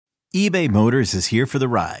eBay Motors is here for the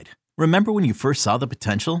ride. Remember when you first saw the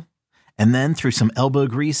potential? And then through some elbow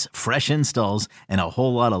grease, fresh installs, and a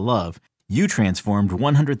whole lot of love, you transformed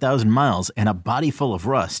 100,000 miles and a body full of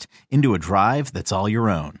rust into a drive that's all your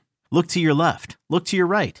own. Look to your left. Look to your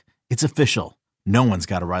right. It's official. No one's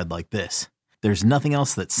got a ride like this. There's nothing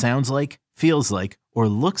else that sounds like, feels like, or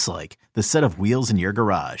looks like the set of wheels in your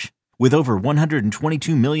garage. With over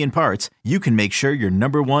 122 million parts, you can make sure your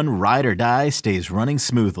number one ride or die stays running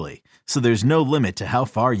smoothly. So there's no limit to how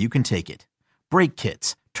far you can take it. Brake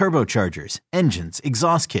kits, turbochargers, engines,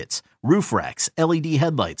 exhaust kits, roof racks, LED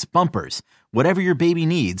headlights, bumpers, whatever your baby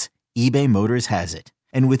needs, eBay Motors has it.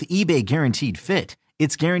 And with eBay Guaranteed Fit,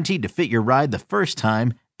 it's guaranteed to fit your ride the first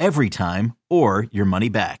time, every time, or your money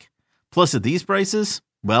back. Plus at these prices,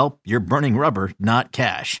 well, you're burning rubber, not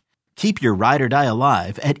cash. Keep your ride or die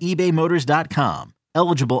alive at ebaymotors.com.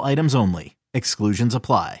 Eligible items only. Exclusions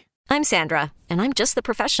apply. I'm Sandra, and I'm just the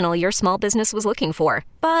professional your small business was looking for.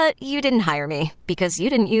 But you didn't hire me because you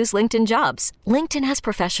didn't use LinkedIn Jobs. LinkedIn has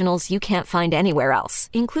professionals you can't find anywhere else,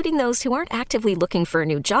 including those who aren't actively looking for a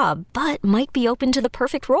new job, but might be open to the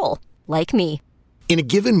perfect role, like me. In a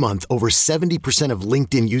given month, over 70% of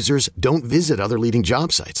LinkedIn users don't visit other leading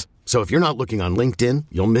job sites. So if you're not looking on LinkedIn,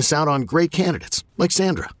 you'll miss out on great candidates like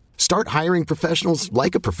Sandra. Start hiring professionals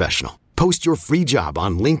like a professional. Post your free job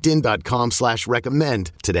on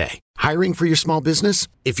linkedin.com/recommend today. Hiring for your small business?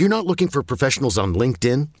 If you're not looking for professionals on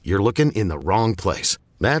LinkedIn, you're looking in the wrong place.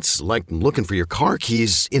 That's like looking for your car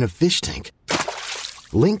keys in a fish tank.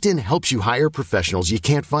 LinkedIn helps you hire professionals you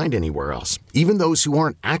can't find anywhere else, even those who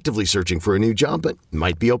aren't actively searching for a new job but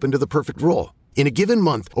might be open to the perfect role. In a given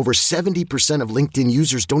month, over 70% of LinkedIn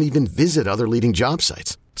users don't even visit other leading job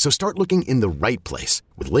sites. So start looking in the right place.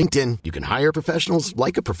 With LinkedIn, you can hire professionals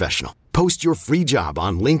like a professional. Post your free job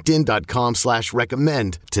on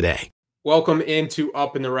linkedin.com/recommend today. Welcome into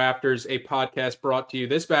Up in the Rafters, a podcast brought to you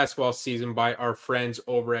this basketball season by our friends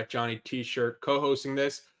over at Johnny T-Shirt. Co-hosting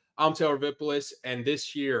this, I'm Taylor Vipolis, and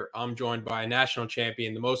this year I'm joined by a national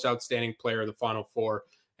champion, the most outstanding player of the Final Four,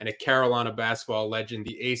 and a Carolina basketball legend,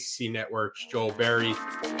 the ACC Network's Joel Berry.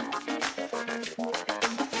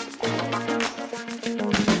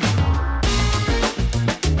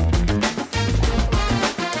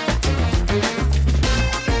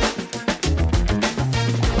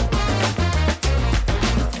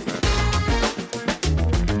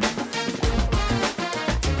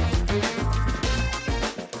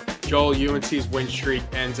 Joel, UNC's win streak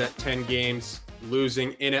ends at 10 games,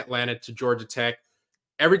 losing in Atlanta to Georgia Tech.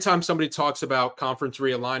 Every time somebody talks about conference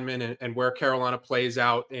realignment and where Carolina plays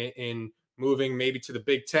out in moving maybe to the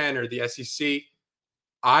Big Ten or the SEC,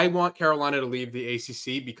 I want Carolina to leave the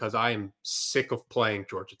ACC because I am sick of playing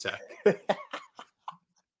Georgia Tech.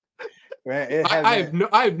 Man,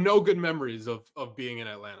 I have no good memories of being in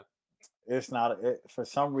Atlanta. It's not for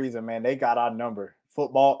some reason, man. They got our number.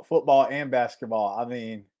 Football and basketball. I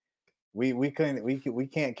mean, we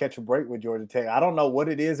can't catch a break with Georgia Tech. I don't know what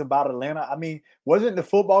it is about Atlanta. I mean, wasn't the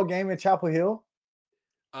football game in Chapel Hill?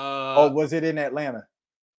 Or was it in Atlanta?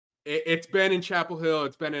 It's been in Chapel Hill.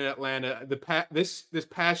 It's been in Atlanta. This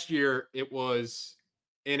past year, it was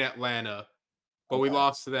in Atlanta, but we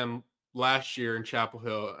lost to them last year in Chapel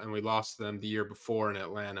Hill, and we lost to them the year before in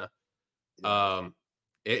Atlanta. Yeah.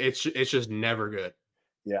 It's just never good.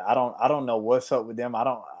 Yeah, I don't know what's up with them. I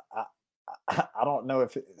don't know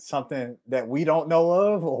if it's something that we don't know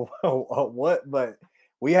of or what, but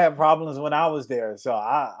we had problems when I was there. So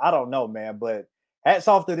I don't know, man, but hats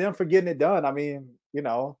off to them for getting it done. I mean, you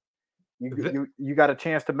know, you got a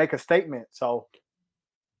chance to make a statement. So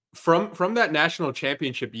from that national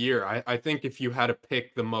championship year, I think if you had to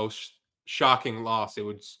pick the most shocking loss,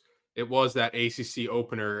 it was that ACC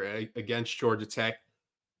opener against Georgia Tech.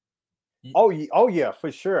 Oh yeah,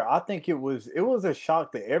 for sure. I think it was a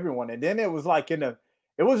shock to everyone. And then it was like in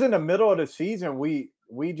the middle of the season. We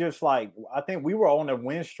just like, I think we were on a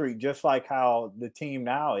win streak, just like how the team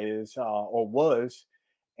now is or was.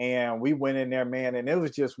 And we went in there, man, and it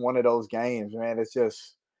was just one of those games, man. It's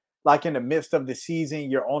just like in the midst of the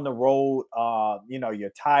season, you're on the road,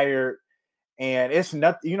 you're tired, and it's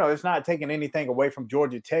not, it's not taking anything away from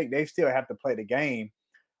Georgia Tech. They still have to play the game.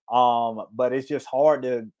 But it's just hard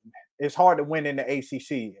to win in the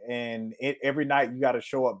ACC, and every night you got to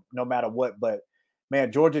show up no matter what. But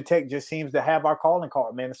man, Georgia Tech just seems to have our calling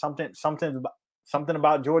card, man. Something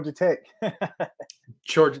about Georgia Tech.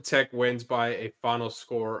 Georgia Tech wins by a final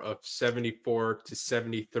score of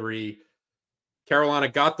 74-73. Carolina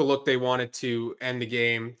got the look they wanted to end the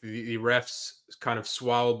game. The refs kind of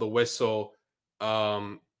swallowed the whistle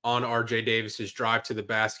on RJ Davis's drive to the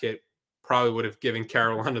basket. probably would have given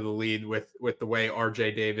Carolina the lead with the way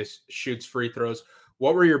RJ Davis shoots free throws.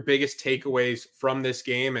 What were your biggest takeaways from this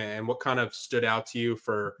game, and what kind of stood out to you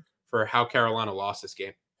for how Carolina lost this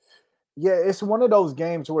game? Yeah, it's one of those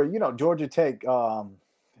games where, Georgia Tech,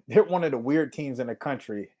 they're one of the weird teams in the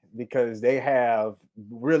country because they have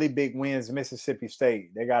really big wins. Mississippi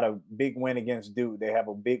State, they got a big win against Duke. They have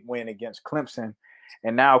a big win against Clemson,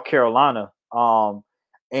 and now Carolina.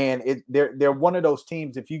 And they're one of those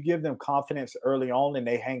teams. If you give them confidence early on and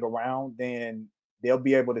they hang around, then they'll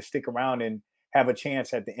be able to stick around and have a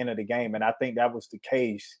chance at the end of the game. And I think that was the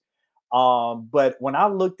case. But when I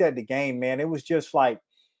looked at the game, man, it was just like,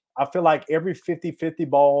 I feel like every 50-50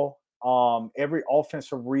 ball, every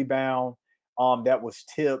offensive rebound that was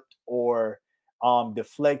tipped or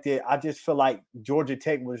deflected, I just feel like Georgia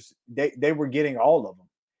Tech they were getting all of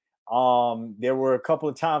them. There were a couple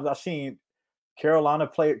of times I've seen Carolina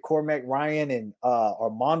play Cormac Ryan and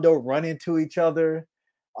Armando run into each other.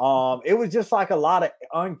 It was just like a lot of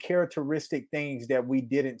uncharacteristic things that we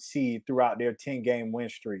didn't see throughout their 10-game win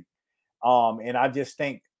streak. And I just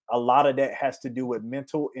think a lot of that has to do with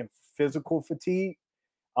mental and physical fatigue.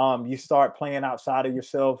 You start playing outside of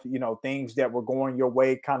yourself, things that were going your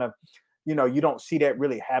way kind of, you don't see that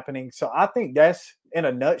really happening. So I think that's, in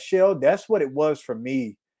a nutshell, that's what it was for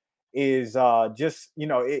me, is just,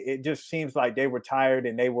 it just seems like they were tired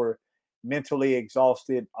and they were mentally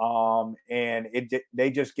exhausted. And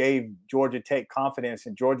they just gave Georgia Tech confidence,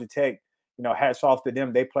 and Georgia Tech, hats off to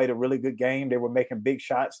them. They played a really good game. They were making big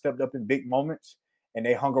shots, stepped up in big moments, and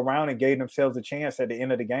they hung around and gave themselves a chance at the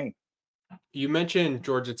end of the game. You mentioned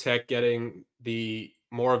Georgia Tech getting the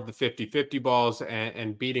more of the 50-50 balls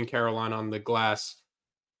and beating Carolina on the glass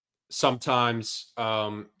sometimes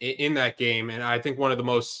in that game. And I think one of the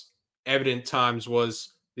most evident times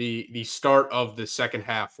was the start of the second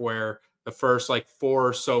half, where the first like 4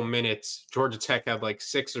 or so minutes, Georgia Tech had like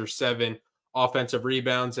 6 or 7 offensive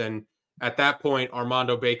rebounds. And at that point,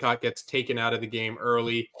 Armando Bacot gets taken out of the game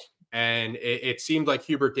early. And it seemed like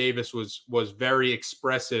Hubert Davis was very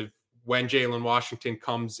expressive when Jalen Washington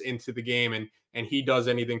comes into the game and he does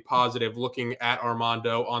anything positive, looking at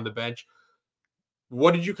Armando on the bench.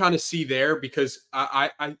 What did you kind of see there? Because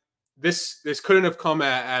this couldn't have come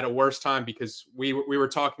at a worse time, because we were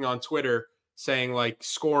talking on Twitter saying like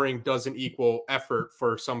scoring doesn't equal effort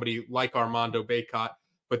for somebody like Armando Bacot,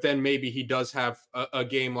 but then maybe he does have a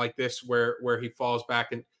game like this where he falls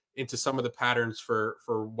back into some of the patterns for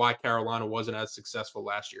why Carolina wasn't as successful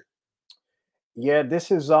last year. Yeah,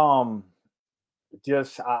 this is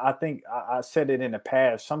just I think I said it in the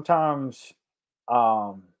past. Sometimes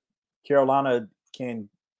Carolina can,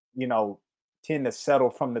 tend to settle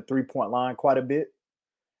from the 3-point line quite a bit.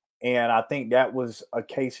 And I think that was a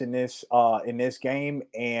case in this game.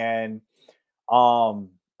 And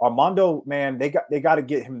Armando, man, they got to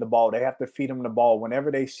get him the ball. They have to feed him the ball. Whenever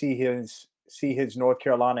they see his North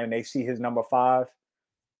Carolina and they see his number 5,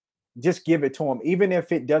 just give it to him. Even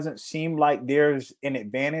if it doesn't seem like there's an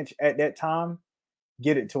advantage at that time,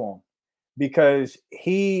 get it to him, because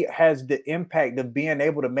he has the impact of being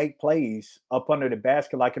able to make plays up under the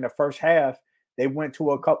basket. Like in the first half, they went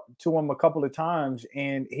to him a couple of times,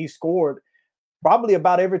 and he scored probably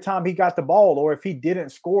about every time he got the ball. Or if he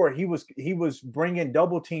didn't score, he was bringing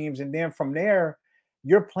double teams, and then from there,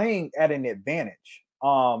 you're playing at an advantage.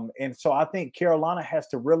 And so I think Carolina has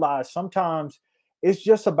to realize sometimes it's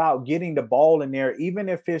just about getting the ball in there, even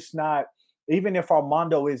if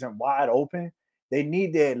Armando isn't wide open. They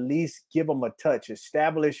need to at least give him a touch,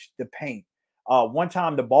 establish the paint. One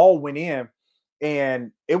time the ball went in,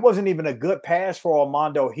 and it wasn't even a good pass for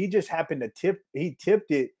Armando. He just happened to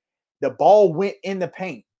tipped it. The ball went in the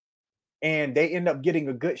paint, and they end up getting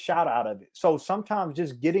a good shot out of it. So sometimes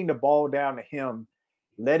just getting the ball down to him,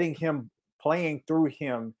 letting him, playing through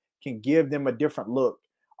him, can give them a different look.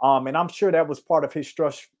 And I'm sure that was part of his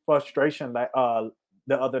frustration the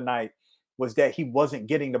other night, was that he wasn't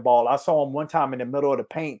getting the ball. I saw him one time in the middle of the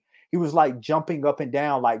paint. He was like jumping up and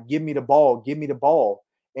down, like, give me the ball, give me the ball.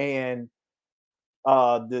 And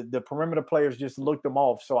the perimeter players just looked him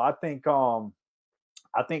off. So I think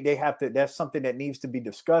they have to, that's something that needs to be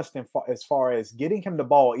discussed as far as getting him the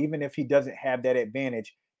ball, even if he doesn't have that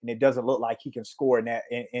advantage and it doesn't look like he can score in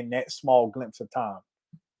that small glimpse of time.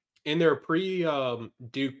 In their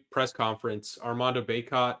pre-Duke press conference, Armando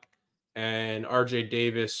Bacot and RJ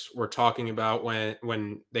Davis were talking about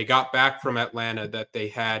when they got back from Atlanta that they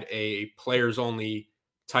had a players only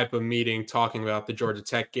type of meeting talking about the Georgia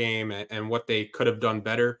Tech game and what they could have done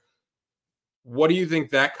better. What do you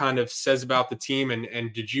think that kind of says about the team?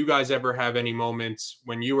 And did you guys ever have any moments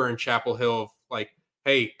when you were in Chapel Hill of like,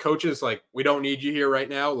 hey, coaches, like, we don't need you here right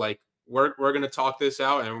now. Like, we're going to talk this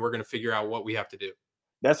out and we're going to figure out what we have to do.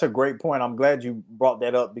 That's a great point. I'm glad you brought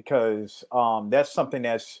that up because that's something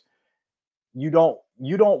that's you don't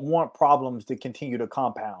want problems to continue to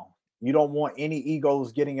compound. You don't want any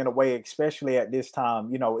egos getting in the way, especially at this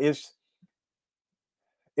time.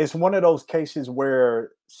 It's one of those cases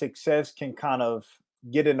where success can kind of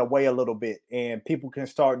get in the way a little bit, and people can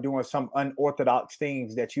start doing some unorthodox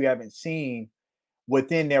things that you haven't seen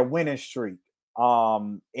within their winning streak.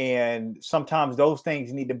 And sometimes those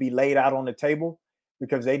things need to be laid out on the table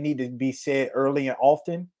because they need to be said early and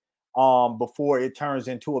often before it turns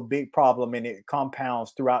into a big problem and it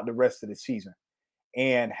compounds throughout the rest of the season.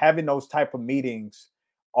 And having those type of meetings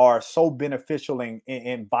are so beneficial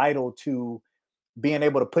and vital to being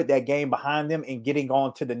able to put that game behind them and getting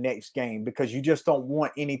on to the next game because you just don't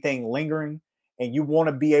want anything lingering and you want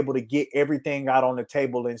to be able to get everything out on the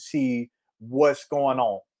table and see what's going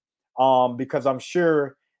on. Because I'm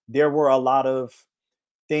sure there were a lot of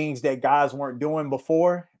things that guys weren't doing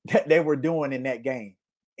before that they were doing in that game.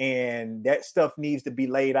 And that stuff needs to be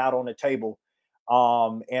laid out on the table.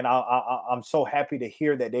 And I'm so happy to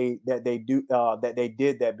hear that they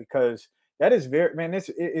did that because that is very, man, it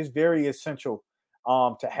is very essential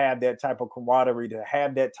to have that type of camaraderie, to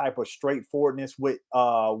have that type of straightforwardness with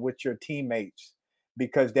your teammates,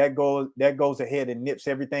 because that goes ahead and nips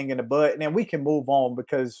everything in the bud, and then we can move on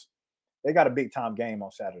because they got a big time game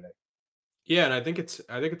on Saturday. Yeah, and I think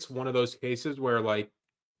it's one of those cases where like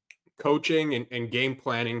coaching and game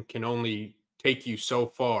planning can only take you so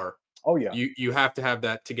far. Oh yeah, You have to have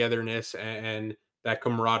that togetherness and that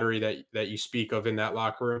camaraderie that you speak of in that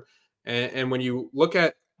locker room. And when you look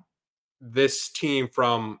at this team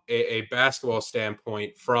from a basketball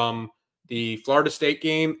standpoint, from the Florida State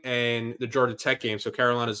game and the Georgia Tech game, so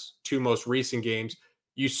Carolina's two most recent games,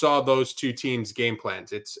 you saw those two teams' game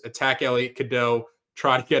plans. It's attack Elliot Cadeau,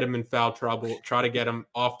 try to get him in foul trouble, try to get him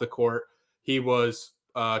off the court.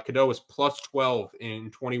 Cadeau was plus 12 in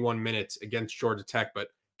 21 minutes against Georgia Tech, but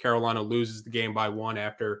Carolina loses the game by one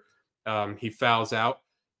after he fouls out.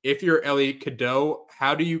 If you're Elliot Cadeau,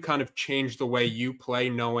 how do you kind of change the way you play,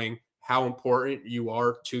 knowing how important you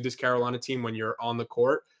are to this Carolina team when you're on the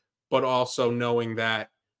court, but also knowing that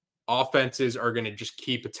offenses are going to just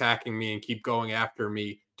keep attacking me and keep going after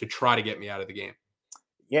me to try to get me out of the game?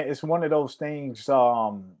 yeah, it's one of those things.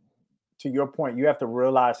 To your point, you have to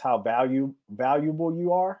realize how valuable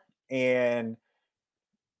you are, and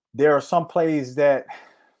there are some plays that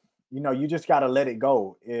you just got to let it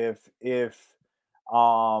go. If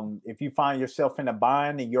you find yourself in a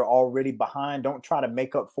bind and you're already behind, don't try to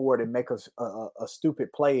make up for it and make a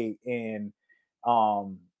stupid play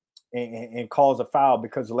um and cause a foul,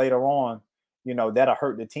 because later on, that'll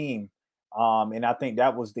hurt the team. And I think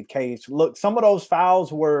that was the case. Look, some of those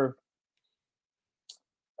fouls were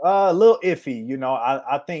a little iffy.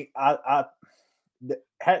 I think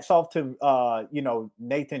hats off to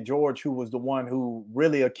Nathan George, who was the one who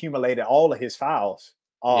really accumulated all of his fouls.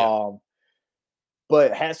 Yeah.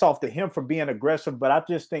 But hats off to him for being aggressive. But I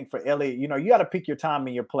just think for Elliott, you got to pick your time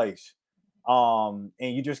and your place. And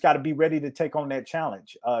you just got to be ready to take on that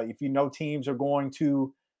challenge. If you know teams are going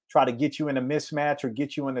to try to get you in a mismatch or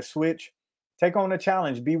get you in a switch, take on the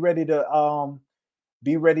challenge. Be ready to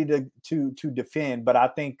defend. But I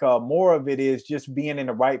think more of it is just being in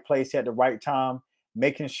the right place at the right time,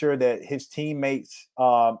 making sure that his teammates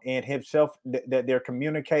and himself that they're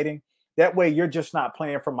communicating. That way, you're just not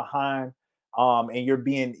playing from behind, and you're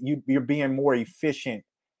being more efficient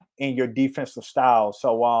in your defensive style.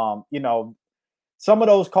 So, some of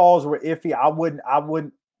those calls were iffy. I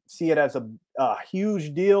wouldn't see it as a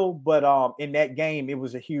huge deal, but in that game, it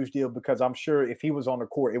was a huge deal because I'm sure if he was on the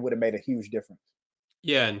court, it would have made a huge difference.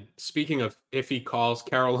 Yeah, and speaking of iffy calls,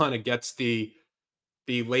 Carolina gets the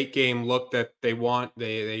late game look that they want.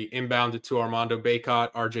 They inbound it to Armando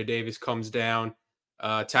Bacot. RJ Davis comes down,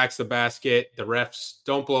 attacks the basket. The refs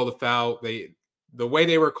don't blow the foul. The way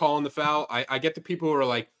they were calling the foul, I get the people who are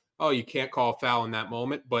like, oh, you can't call a foul in that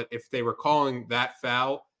moment. But if they were calling that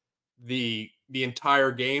foul the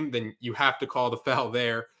entire game, then you have to call the foul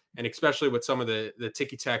there. And especially with some of the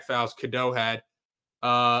ticky tack fouls Cadeau had.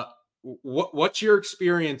 Uh, what's your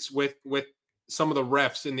experience with some of the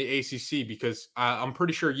refs in the ACC? Because I'm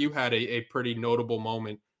pretty sure you had a pretty notable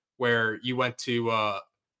moment where you went to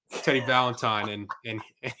Teddy Valentine and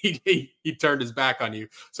he turned his back on you.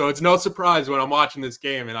 So it's no surprise when I'm watching this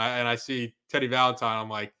game and I see Teddy Valentine, I'm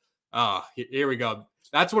like, here we go.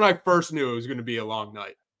 That's when I first knew it was going to be a long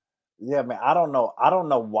night. Yeah, man. I don't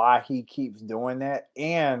know why he keeps doing that,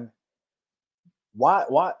 and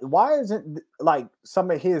why isn't like some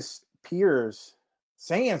of his peers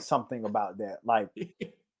saying something about that? Like,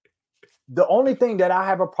 The only thing that I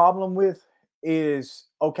have a problem with is,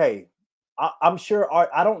 okay, I'm sure,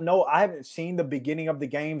 I don't know. I haven't seen the beginning of the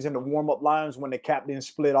games and the warm-up lines when the captains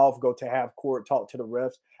split off, go to half court, talk to the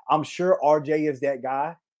refs. I'm sure RJ is that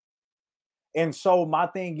guy. And so my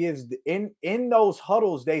thing is, in those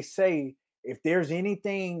huddles, they say if there's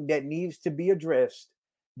anything that needs to be addressed,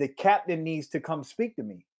 the captain needs to come speak to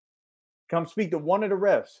me. Come speak to one of the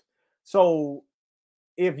refs. So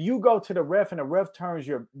if you go to the ref and the ref turns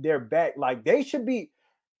their back, like they should be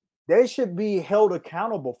held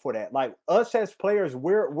accountable for that. Like us as players,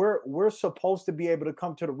 we're supposed to be able to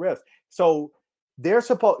come to the refs. So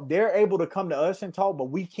they're able to come to us and talk,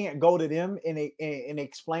 but we can't go to them and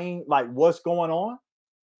explain like what's going on.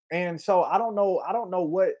 And so I don't know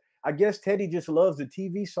what, I guess Teddy just loves the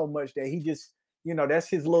TV so much that he just, that's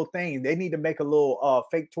his little thing. They need to make a little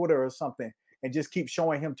fake Twitter or something and just keep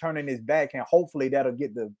showing him turning his back, and hopefully that'll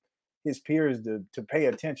get his peers to pay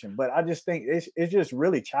attention. But I just think it's just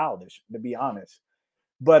really childish, to be honest.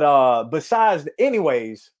 But besides,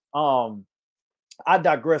 anyways, I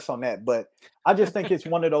digress on that. But I just think it's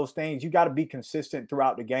one of those things. You got to be consistent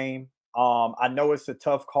throughout the game. I know it's a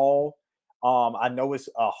tough call. I know it's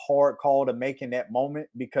a hard call to make in that moment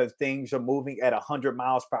because things are moving at 100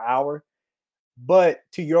 miles per hour. But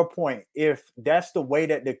to your point, if that's the way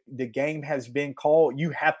that the game has been called, you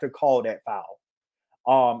have to call that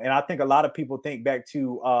foul. And I think a lot of people think back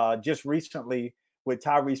to just recently with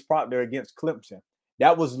Tyrese Proctor against Clemson.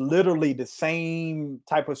 That was literally the same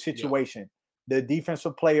type of situation. Yeah. The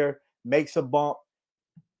defensive player makes a bump,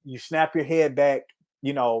 you snap your head back,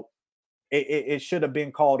 it should have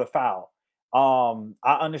been called a foul.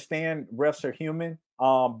 I understand refs are human,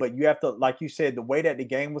 but you have to, like you said, the way that the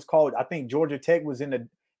game was called, I think Georgia Tech was in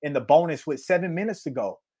the bonus with 7 minutes to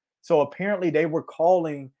go. So apparently they were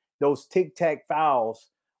calling those tic-tac fouls.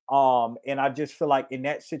 And I just feel like in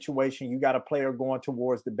that situation, you got a player going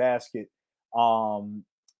towards the basket.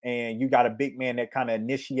 And you got a big man that kind of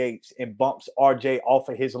initiates and bumps RJ off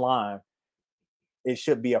of his line. It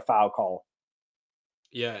should be a foul call.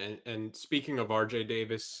 Yeah, and speaking of RJ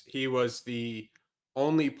Davis, he was the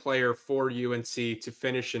only player for UNC to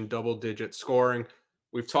finish in double-digit scoring.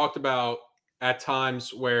 We've talked about at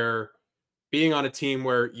times where being on a team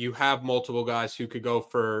where you have multiple guys who could go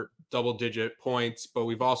for double-digit points, but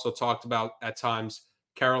we've also talked about at times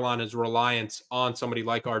Carolina's reliance on somebody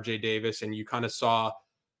like RJ Davis, and you kind of saw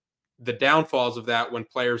the downfalls of that when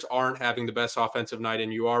players aren't having the best offensive night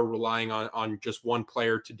and you are relying on just one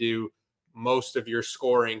player to do most of your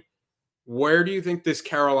scoring. Where do you think this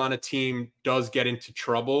Carolina team does get into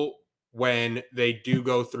trouble when they do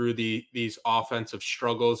go through these offensive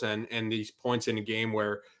struggles and these points in a game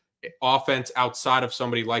where offense outside of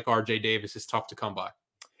somebody like RJ Davis is tough to come by?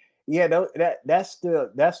 Yeah, that's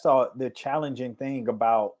the challenging thing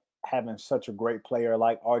about having such a great player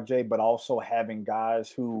like RJ, but also having guys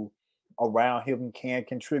who around him can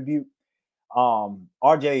contribute.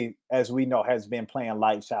 RJ, as we know, has been playing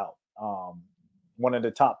lights out. One of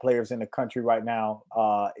the top players in the country right now,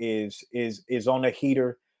 is on a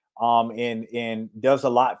heater, and does a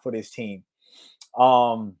lot for this team.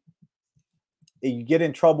 You get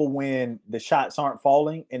in trouble when the shots aren't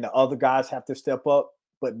falling and the other guys have to step up,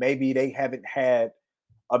 but maybe they haven't had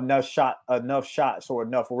enough shots or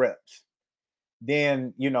enough reps.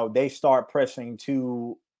 Then they start pressing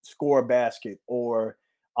to score a basket or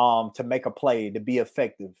to make a play to be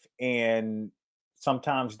effective. And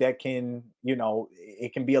sometimes that can,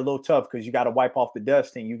 it can be a little tough because you got to wipe off the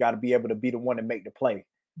dust and you got to be able to be the one to make the play.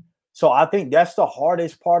 So I think that's the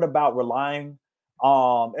hardest part about relying.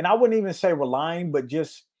 And I wouldn't even say relying, but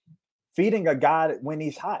just feeding a guy when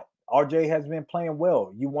he's hot. RJ has been playing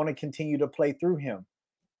well. You want to continue to play through him,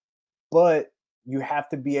 but you have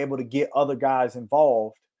to be able to get other guys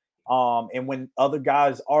involved. And when other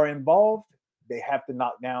guys are involved, they have to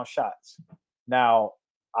knock down shots. Now,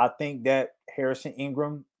 I think that Harrison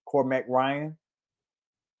Ingram, Cormac Ryan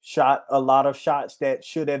shot a lot of shots that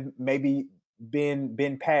should have maybe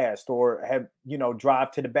been passed or have,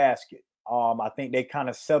 drive to the basket. I think they kind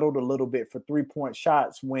of settled a little bit for 3-point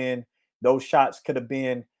shots when those shots could have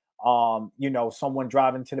been, someone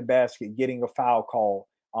driving to the basket, getting a foul call,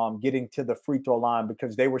 getting to the free throw line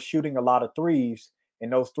because they were shooting a lot of threes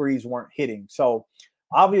and those threes weren't hitting. So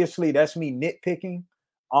obviously that's me nitpicking.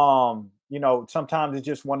 Sometimes it's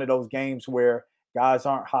just one of those games where guys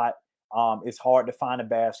aren't hot. It's hard to find a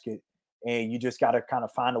basket and you just got to kind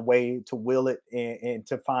of find a way to will it and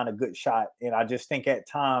to find a good shot. And I just think at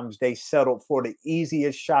times they settled for the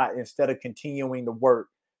easiest shot instead of continuing to work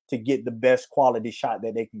to get the best quality shot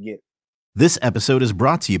that they can get. This episode is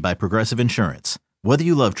brought to you by Progressive Insurance. Whether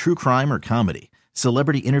you love true crime or comedy,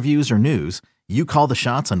 Celebrity interviews or news, you call the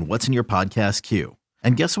shots on what's in your podcast queue.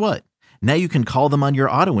 And guess what? Now you can call them on your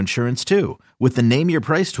auto insurance too with the Name Your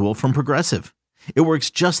Price tool from Progressive. It works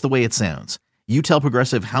just the way it sounds. You tell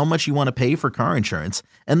Progressive how much you want to pay for car insurance,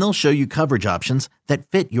 and they'll show you coverage options that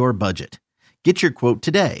fit your budget. Get your quote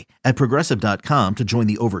today at Progressive.com to join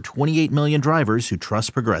the over 28 million drivers who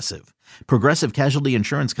trust Progressive. Progressive Casualty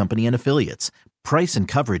Insurance Company and Affiliates. Price and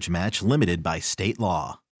coverage match limited by state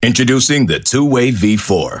law. Introducing the two-way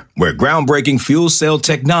V4, where groundbreaking fuel cell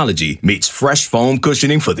technology meets fresh foam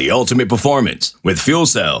cushioning for the ultimate performance. With fuel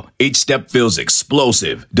cell, each step feels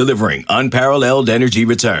explosive, delivering unparalleled energy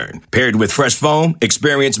return. Paired with fresh foam,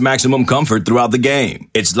 experience maximum comfort throughout the game.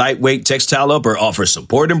 Its lightweight textile upper offers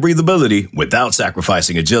support and breathability without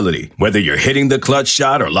sacrificing agility. Whether you're hitting the clutch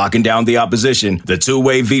shot or locking down the opposition, the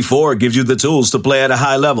two-way V4 gives you the tools to play at a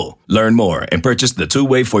high level. Learn more and purchase the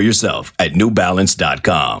two-way for yourself at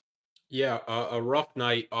newbalance.com. Yeah, a rough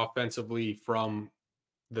night offensively from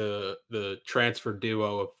the transfer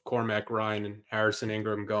duo of Cormac Ryan and Harrison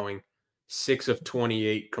Ingram, going 6 of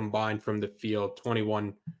 28 combined from the field,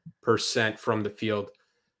 21% from the field.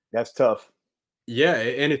 That's tough. Yeah,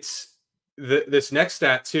 and it's this next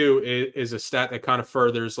stat too is a stat that kind of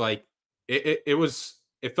furthers like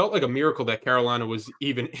it felt like a miracle that Carolina was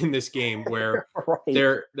even in this game, where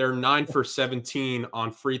Right. they're 9 for 17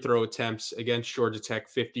 on free throw attempts against Georgia Tech,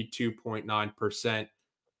 52.9%.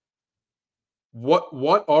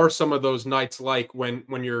 What are some of those nights like when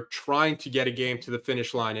you're trying to get a game to the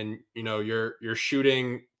finish line and you're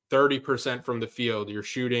shooting 30% from the field, you're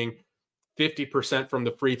shooting 50% from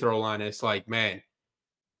the free throw line? It's like, man,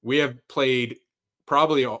 we have played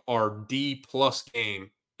probably our D+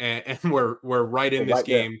 game, and we're right in this Right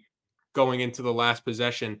there. game going into the last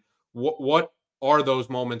possession. What are those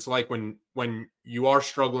moments like when you are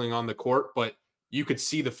struggling on the court, but you could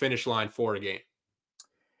see the finish line for a game?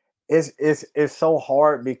 It's so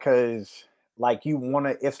hard because like you want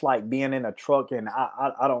to. It's like being in a truck, and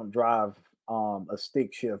I don't drive a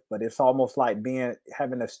stick shift, but it's almost like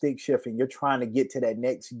having a stick shift, and you're trying to get to that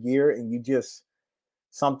next gear, and you just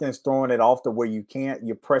something's throwing it off to where you can't.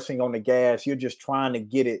 You're pressing on the gas. You're just trying to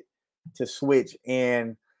get it to switch,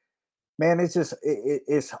 and man, it's just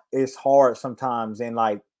it's hard sometimes. And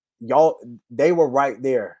like they were right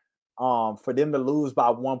there. For them to lose by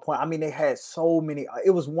 1 point. I mean, they had so many. It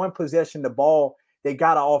was one possession. The ball, they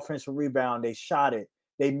got an offensive rebound. They shot it.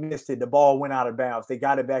 They missed it. The ball went out of bounds. They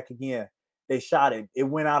got it back again. They shot it. It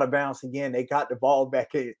went out of bounds again. They got the ball back.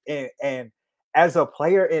 And as a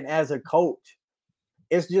player and as a coach,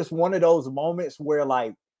 it's just one of those moments where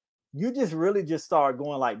like you just really just start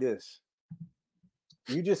going like this.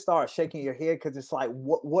 You just start shaking your head because it's like,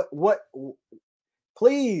 what?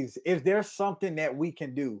 Please, is there something that we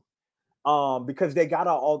can do? Because they got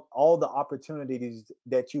all the opportunities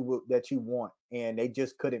that you want, and they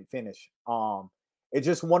just couldn't finish. It's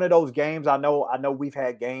just one of those games. I know we've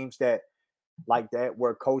had games that like that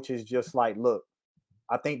where coaches just like, look,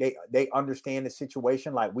 I think they understand the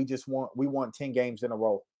situation. Like we want 10 games in a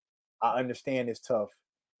row. I understand it's tough.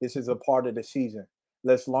 This is a part of the season.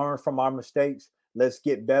 Let's learn from our mistakes. Let's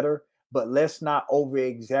get better, but let's not over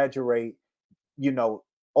exaggerate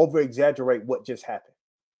what just happened.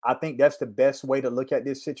 I think that's the best way to look at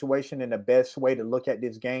this situation and the best way to look at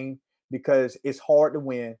this game, because it's hard to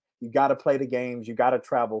win. You got to play the games. You got to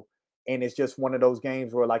travel. And it's just one of those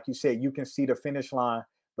games where, like you said, you can see the finish line,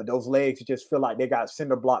 but those legs just feel like they got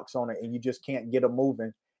cinder blocks on it and you just can't get them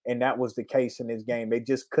moving. And that was the case in this game. They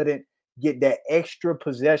just couldn't get that extra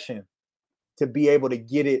possession to be able to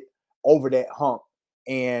get it over that hump.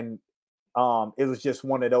 And it was just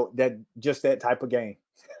one of those that type of game.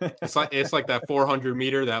 It's like that 400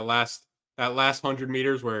 meter, that last 100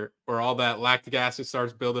 meters where all that lactic acid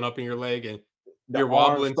starts building up in your leg and you're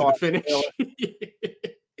wobbling to the finish.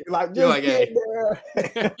 You're like hey.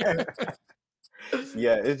 There.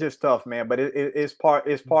 Yeah, it's just tough, man. But it's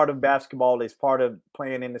part of basketball. It's part of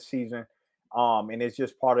playing in the season, and it's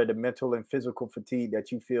just part of the mental and physical fatigue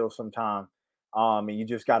that you feel sometimes. And you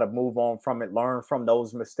just got to move on from it, learn from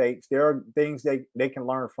those mistakes. There are things they can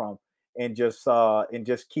learn from, and just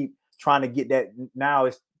keep trying to get that. Now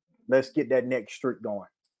let's get that next streak going.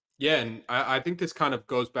 Yeah, and I think this kind of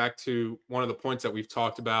goes back to one of the points that we've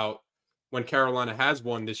talked about when Carolina has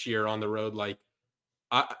won this year on the road. Like,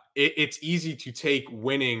 it's easy to take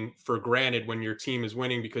winning for granted when your team is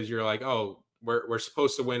winning because you're like, oh, we're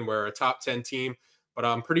supposed to win. We're a top 10 team. But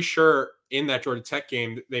I'm pretty sure in that Georgia Tech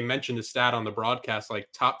game, they mentioned the stat on the broadcast, like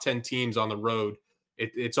top 10 teams on the road.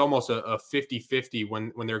 It's almost a 50-50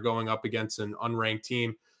 when they're going up against an unranked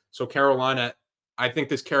team. So Carolina, I think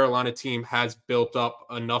this Carolina team has built up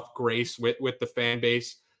enough grace with the fan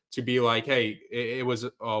base to be like, hey, it was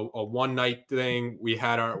a one night thing. We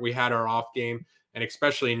had our off game, and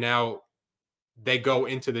especially now they go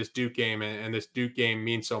into this Duke game, and this Duke game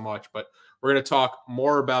means so much. But we're going to talk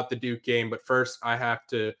more about the Duke game. But first, I have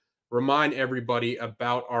to remind everybody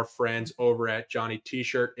about our friends over at Johnny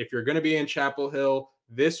T-Shirt. If you're going to be in Chapel Hill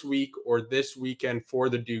this week or this weekend for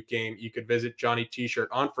the Duke game, you could visit Johnny T-Shirt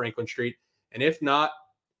on Franklin Street. And if not,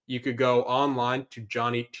 you could go online to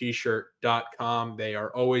johnnytshirt.com. They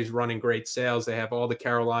are always running great sales. They have all the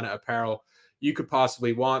Carolina apparel you could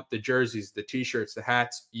possibly want, the jerseys, the T-shirts, the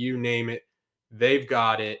hats, you name it. They've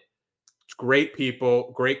got it. It's great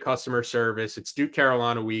people, great customer service. It's Duke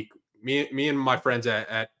Carolina week. Me and my friends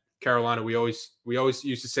at Carolina, we always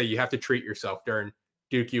used to say you have to treat yourself during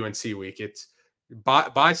Duke UNC week. It's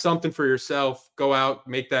buy something for yourself, go out,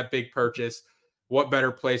 make that big purchase. What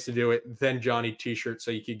better place to do it than Johnny T-Shirt,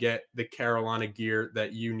 so you could get the Carolina gear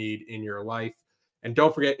that you need in your life. And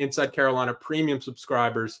don't forget, Inside Carolina premium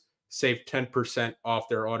subscribers save 10% off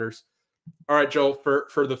their orders. All right, Joel,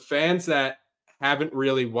 for the fans that haven't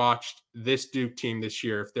really watched this Duke team this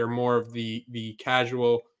year, if they're more of the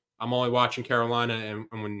casual, I'm only watching Carolina, and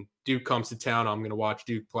when Duke comes to town, I'm going to watch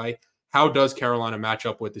Duke play. How does Carolina match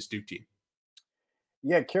up with this Duke team?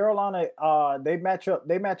 Yeah, Carolina, they match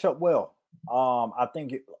up well. I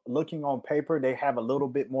think looking on paper, they have a little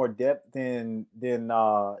bit more depth than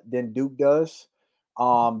Duke does.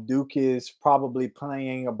 Duke is probably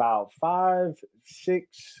playing about 5,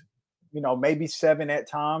 6, maybe 7 at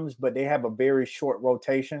times, but they have a very short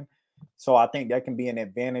rotation. So I think that can be an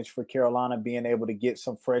advantage for Carolina, being able to get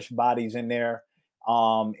some fresh bodies in there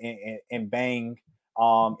and bang.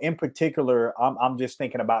 In particular, I'm just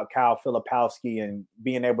thinking about Kyle Filipowski and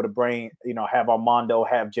being able to bring, have Armando,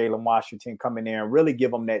 have Jalen Washington come in there and really give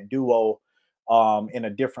them that duo in a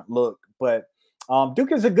different look. But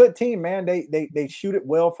Duke is a good team, man. They shoot it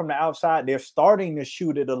well from the outside. They're starting to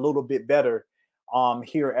shoot it a little bit better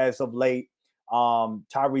here as of late.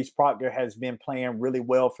 Tyrese Proctor has been playing really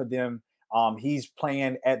well for them. He's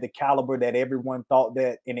playing at the caliber that everyone thought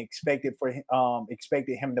that and expected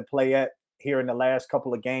him to play at here in the last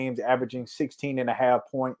couple of games, averaging 16.5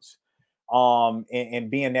 points and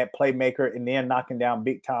being that playmaker and then knocking down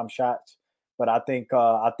big time shots. But I think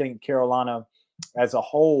Carolina as a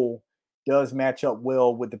whole does match up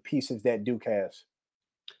well with the pieces that Duke has.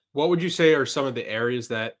 What would you say are some of the areas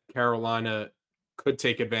that Carolina could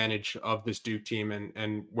take advantage of this Duke team,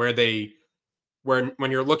 and where when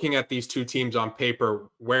you're looking at these two teams on paper,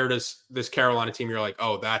 where does this Carolina team, you're like,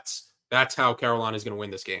 oh, that's how Carolina is going to win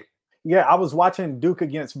this game? Yeah, I was watching Duke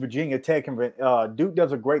against Virginia Tech, and Duke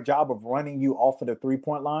does a great job of running you off of the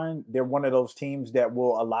 3-point line. They're one of those teams that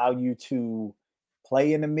will allow you to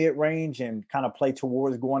play in the mid-range and kind of play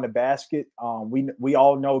towards going to basket. We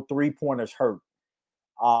all know 3-pointers hurt.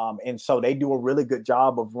 And so they do a really good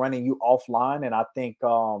job of running you offline. And I think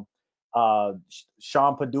Sean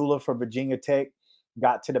Padula for Virginia Tech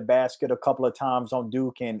got to the basket a couple of times on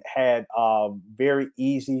Duke and had very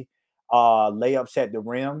easy layups at the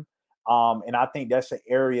rim. And I think that's an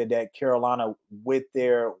area that Carolina, with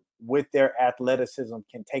their athleticism,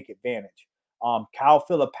 can take advantage. Kyle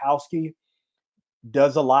Filipowski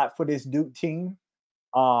does a lot for this Duke team.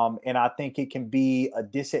 And I think it can be a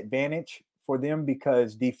disadvantage for them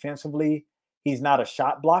because defensively, he's not a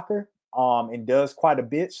shot blocker and does quite a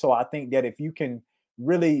bit. So I think that if you can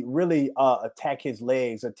really attack his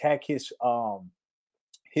legs, attack his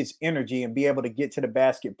energy and be able to get to the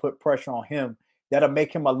basket, put pressure on him, that'll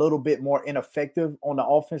make him a little bit more ineffective on the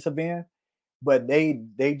offensive end. But they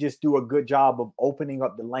just do a good job of opening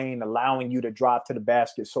up the lane, allowing you to drive to the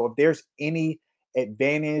basket. So if there's any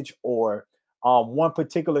advantage or one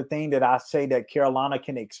particular thing that I say that Carolina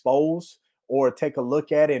can expose or take a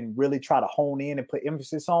look at and really try to hone in and put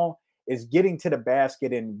emphasis on is getting to the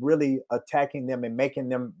basket and really attacking them and making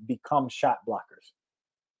them become shot blockers.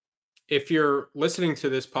 If you're listening to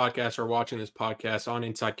this podcast or watching this podcast on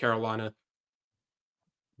Inside Carolina,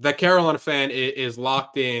 the Carolina fan is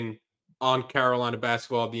locked in on Carolina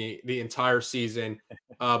basketball the entire season.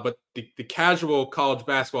 But the casual college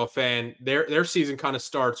basketball fan, their season kind of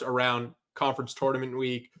starts around conference tournament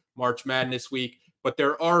week, March Madness week. But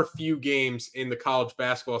there are a few games in the college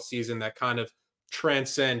basketball season that kind of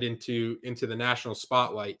transcend into the national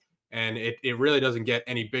spotlight. And it really doesn't get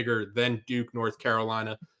any bigger than Duke, North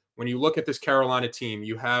Carolina. When you look at this Carolina team,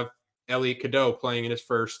 you have Elliot Cadeau playing in his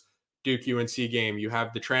first Duke UNC game. You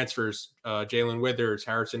have the transfers, Jalen Withers,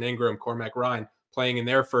 Harrison Ingram, Cormac Ryan playing in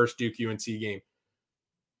their first Duke UNC game.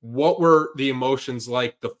 What were the emotions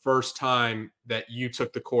like the first time that you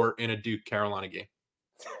took the court in a Duke Carolina game?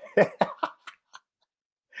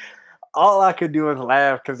 All I could do is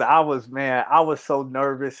laugh because I was so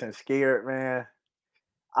nervous and scared, man.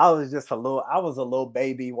 I was a little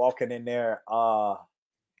baby walking in there.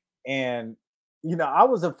 And I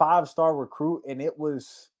was a 5-star recruit, and it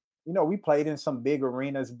was, we played in some big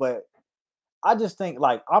arenas, but I just think,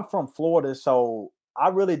 like, I'm from Florida, so I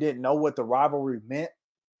really didn't know what the rivalry meant.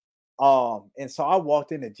 And so I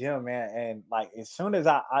walked in the gym, man, and like as soon as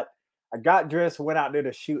I got dressed, went out there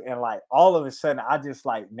to shoot, and like all of a sudden, I just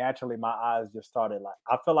like naturally my eyes just started, like,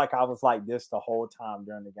 I feel like I was like this the whole time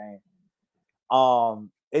during the game.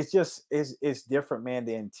 It's just it's different, man.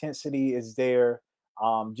 The intensity is there.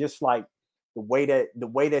 Just like the way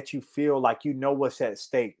that you feel, like what's at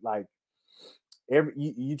stake. Like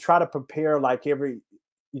you try to prepare,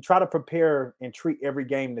 you try to prepare and treat every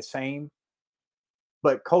game the same,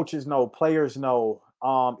 but coaches know, players know,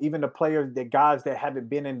 even the guys that haven't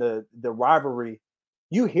been in the rivalry,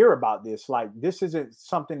 you hear about this. Like, this isn't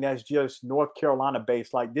something that's just North Carolina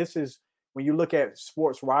based. Like, this is, when you look at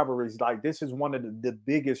sports rivalries, like this is one of the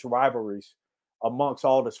biggest rivalries amongst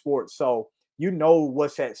all the sports. So you know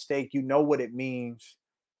what's at stake, you know what it means,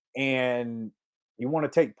 and you want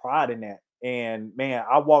to take pride in that. And man,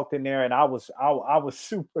 I walked in there and I was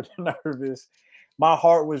super nervous. My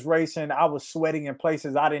heart was racing. I was sweating in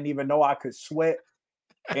places I didn't even know I could sweat.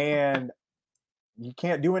 And you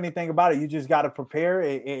can't do anything about it. You just got to prepare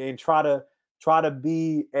and try to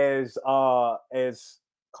be as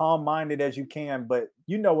calm minded as you can. But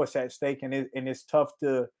you know what's at stake, and it's tough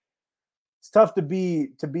to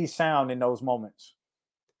be sound in those moments.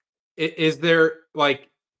 Is there, like,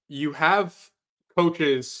 you have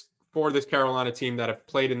coaches for this Carolina team that have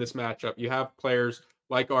played in this matchup? You have players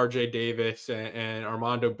like RJ Davis and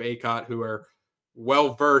Armando Bacot who are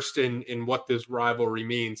well versed in what this rivalry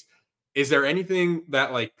means. Is there anything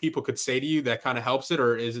that, like, people could say to you that kind of helps it,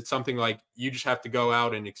 or is it something like you just have to go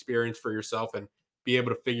out and experience for yourself and be able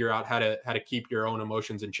to figure out how to keep your own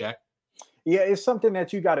emotions in check? Yeah, it's something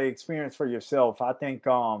that you got to experience for yourself. I think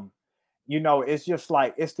it's just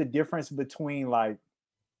like it's the difference between, like,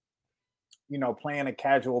 playing a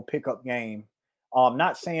casual pickup game.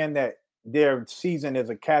 Not saying that their season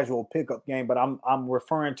is a casual pickup game, but I'm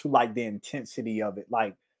referring to like the intensity of it.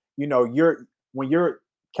 Like, you're when you're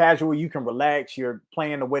casual, you can relax, you're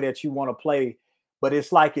playing the way that you want to play. But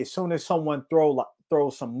it's like as soon as someone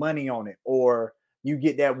throws some money on it, or you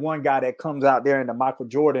get that one guy that comes out there in the Michael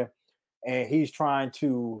Jordan and he's trying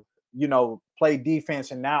to, play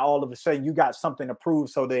defense, and now all of a sudden you got something to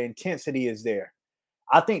prove. So the intensity is there.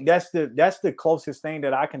 I think that's the closest thing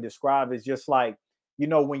that I can describe, is just like,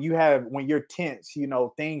 when you're tense,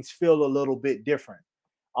 things feel a little bit different.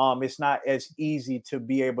 It's not as easy to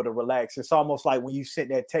be able to relax. It's almost like when you sent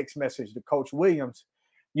that text message to Coach Williams,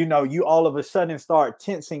 you all of a sudden start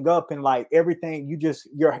tensing up, and like everything, you just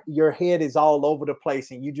your head is all over the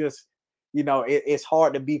place, and you just, it's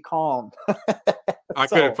hard to be calm. I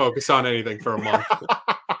couldn't So focus on anything for a month.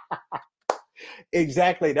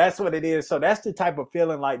 exactly, that's what it is. So that's the type of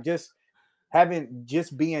feeling, like just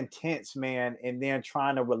being tense, man, and then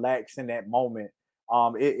trying to relax in that moment.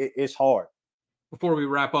 It's hard. Before we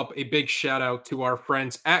wrap up, a big shout out to our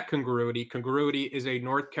friends at Congruity. Congruity is a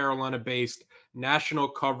North Carolina based national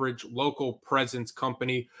coverage, local presence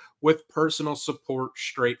company with personal support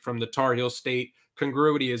straight from the Tar Heel State.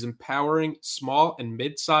 Congruity is empowering small and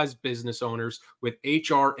mid sized business owners with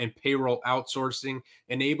HR and payroll outsourcing,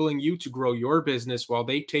 enabling you to grow your business while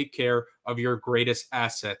they take care of your greatest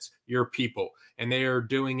assets, your people. And they are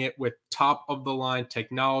doing it with top of the line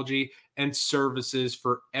technology and services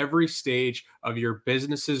for every stage of your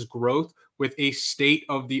business's growth with a state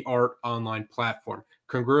of the art online platform.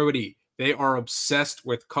 Congruity, they are obsessed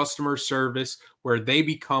with customer service where they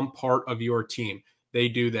become part of your team. They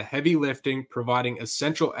do the heavy lifting, providing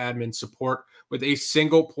essential admin support with a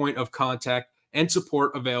single point of contact and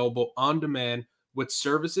support available on demand with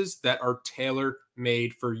services that are tailor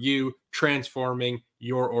made for you, transforming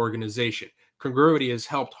your organization. Congruity has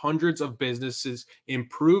helped hundreds of businesses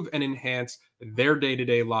improve and enhance their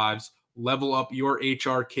day-to-day lives, level up your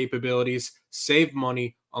HR capabilities, save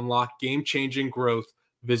money, unlock game-changing growth.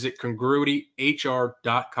 Visit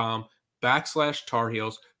congruityhr.com/Tar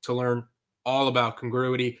Heels to learn all about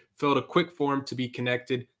Congruity. Fill out a quick form to be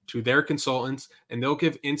connected to their consultants, and they'll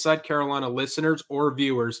give Inside Carolina listeners or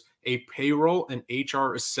viewers a payroll and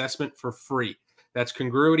HR assessment for free. That's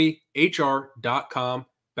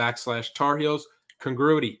congruityhr.com/Tar Heels,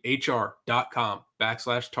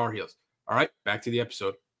 congruityhr.com/Tar Heels. All right, back to the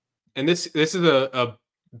episode. And this is a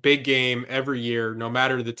big game every year, no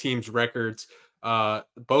matter the team's records.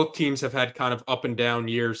 Both teams have had kind of up and down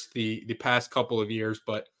years the past couple of years,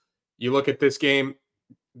 but you look at this game,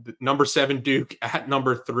 number 7 Duke at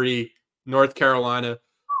number 3 North Carolina.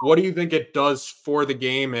 What do you think it does for the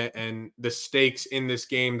game and the stakes in this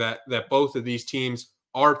game that both of these teams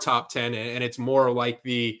are top 10 and it's more like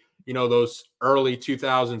those early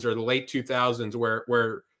 2000s or the late 2000s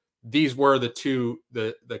where these were the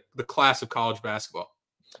class of college basketball?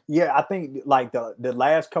 Yeah, I think like the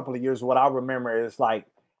last couple of years, what I remember is like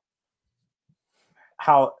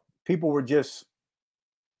how people were just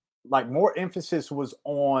like more emphasis was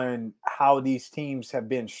on how these teams have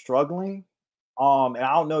been struggling. And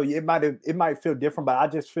I don't know, it might feel different, but I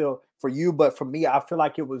just feel for you, but for me, I feel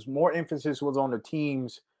like it was more emphasis was on the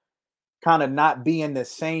teams kind of not being the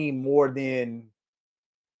same more than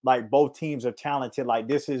like both teams are talented. Like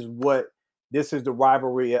this is the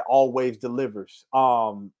rivalry it always delivers.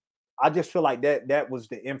 I just feel like that was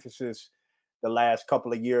the emphasis the last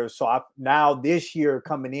couple of years. So now this year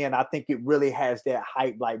coming in, I think it really has that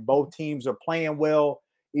hype. Like both teams are playing well,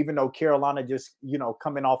 even though Carolina just,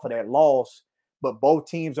 coming off of that loss, but both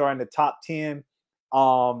teams are in the top 10.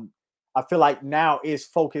 I feel like now it's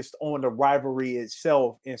focused on the rivalry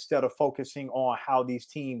itself instead of focusing on how these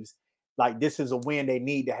teams, like this is a win they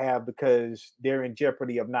need to have because they're in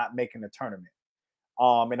jeopardy of not making the tournament.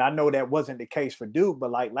 And I know that wasn't the case for Duke,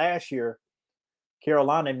 but like last year,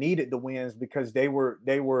 Carolina needed the wins because they were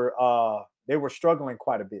struggling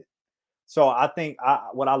quite a bit. So I think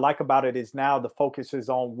what I like about it is now the focus is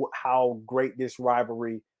on how great this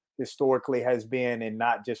rivalry historically has been and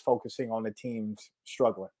not just focusing on the teams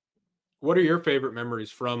struggling. What are your favorite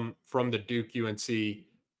memories from the Duke UNC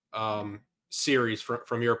series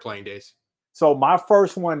from your playing days? So my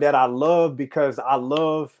first one that I love because I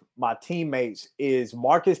love my teammates is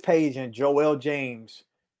Marcus Page and Joel James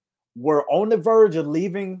were on the verge of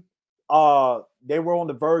leaving. They were on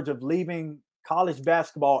the verge of leaving college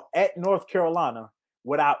basketball at North Carolina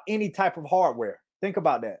without any type of hardware. Think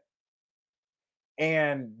about that.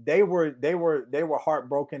 And they were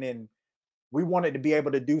heartbroken, and we wanted to be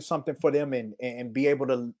able to do something for them and be able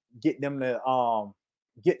to get them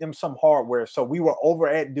some hardware. So we were over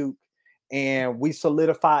at Duke and we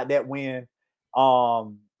solidified that win.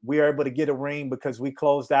 We were able to get a ring because we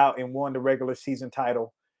closed out and won the regular season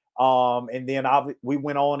title. And then we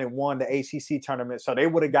went on and won the ACC tournament. So they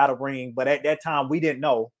would have got a ring, but at that time we didn't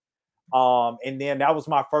know. And then that was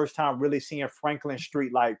my first time really seeing Franklin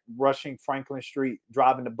Street, like rushing Franklin Street,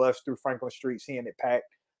 driving the bus through Franklin Street, seeing it packed.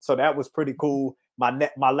 So that was pretty cool. My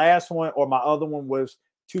last one or my other one was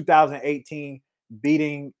 2018,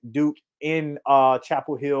 beating Duke in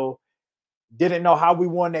Chapel Hill. Didn't know how we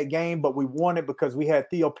won that game, but we won it because we had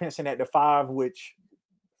Theo Pinson at the 5, which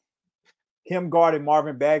him guarding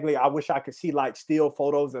Marvin Bagley. I wish I could see like still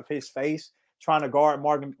photos of his face trying to guard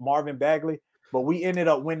Marvin Bagley. But we ended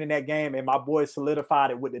up winning that game, and my boys solidified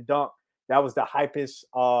it with the dunk. That was the hypest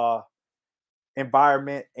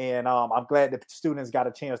environment, and I'm glad the students got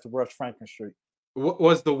a chance to rush Franklin Street.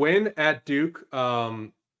 Was the win at Duke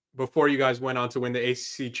before you guys went on to win the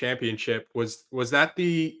ACC championship? Was that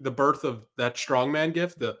the birth of that strongman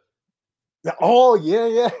gift? Oh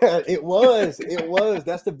yeah, it was.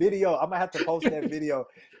 That's the video. I'm gonna have to post that video.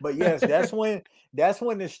 But yes, that's when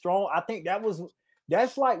the strong. I think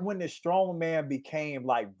that's like when the strong man became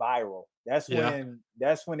like viral. That's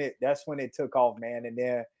when it took off, man. And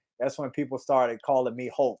then that's when people started calling me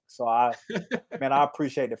Hulk. So I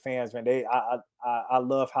appreciate the fans, man. I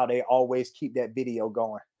love how they always keep that video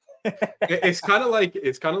going. It's kind of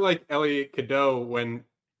like Elliot Cadeau when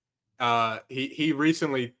he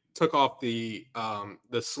recently took off the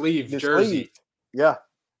sleeve jersey. Yeah.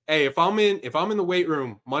 Hey, if I'm in the weight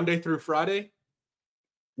room Monday through Friday,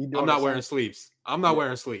 I'm not wearing sleeves. I'm not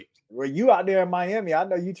wearing sleeves. Well, you out there in Miami, I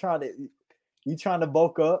know you trying to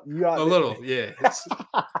bulk up. You out a little, yeah.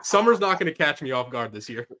 Summer's not going to catch me off guard this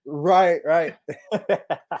year. Right.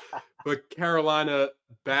 But Carolina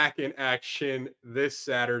back in action this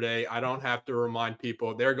Saturday. I don't have to remind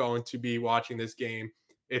people they're going to be watching this game.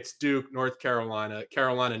 It's Duke, North Carolina.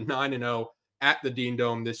 Carolina 9-0 at the Dean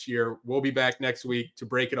Dome this year. We'll be back next week to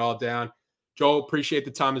break it all down. Joel, appreciate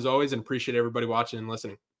the time as always, and appreciate everybody watching and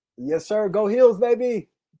listening. Yes, sir. Go Heels, baby.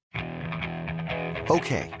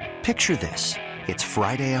 Okay, picture this. It's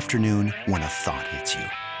Friday afternoon when a thought hits you.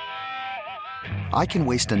 I can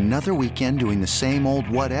waste another weekend doing the same old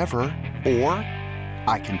whatever, or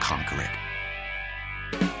I can conquer it.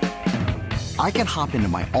 I can hop into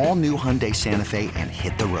my all-new Hyundai Santa Fe and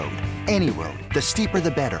hit the road. Any road. The steeper,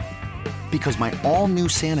 the better. Because my all-new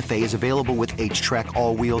Santa Fe is available with H-Track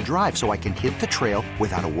all-wheel drive, so I can hit the trail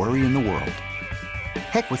without a worry in the world.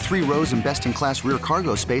 Heck, with 3 rows and best-in-class rear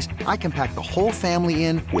cargo space, I can pack the whole family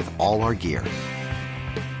in with all our gear.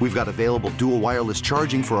 We've got available dual wireless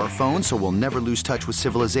charging for our phones, so we'll never lose touch with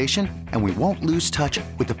civilization, and we won't lose touch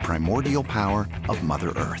with the primordial power of Mother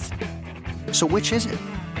Earth. So which is it?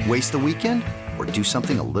 Waste the weekend or do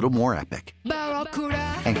something a little more epic?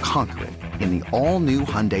 And conquer it in the all-new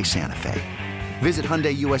Hyundai Santa Fe. Visit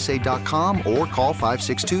HyundaiUSA.com or call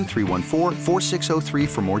 562-314-4603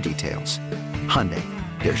 for more details. Hyundai,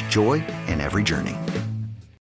 there's joy in every journey.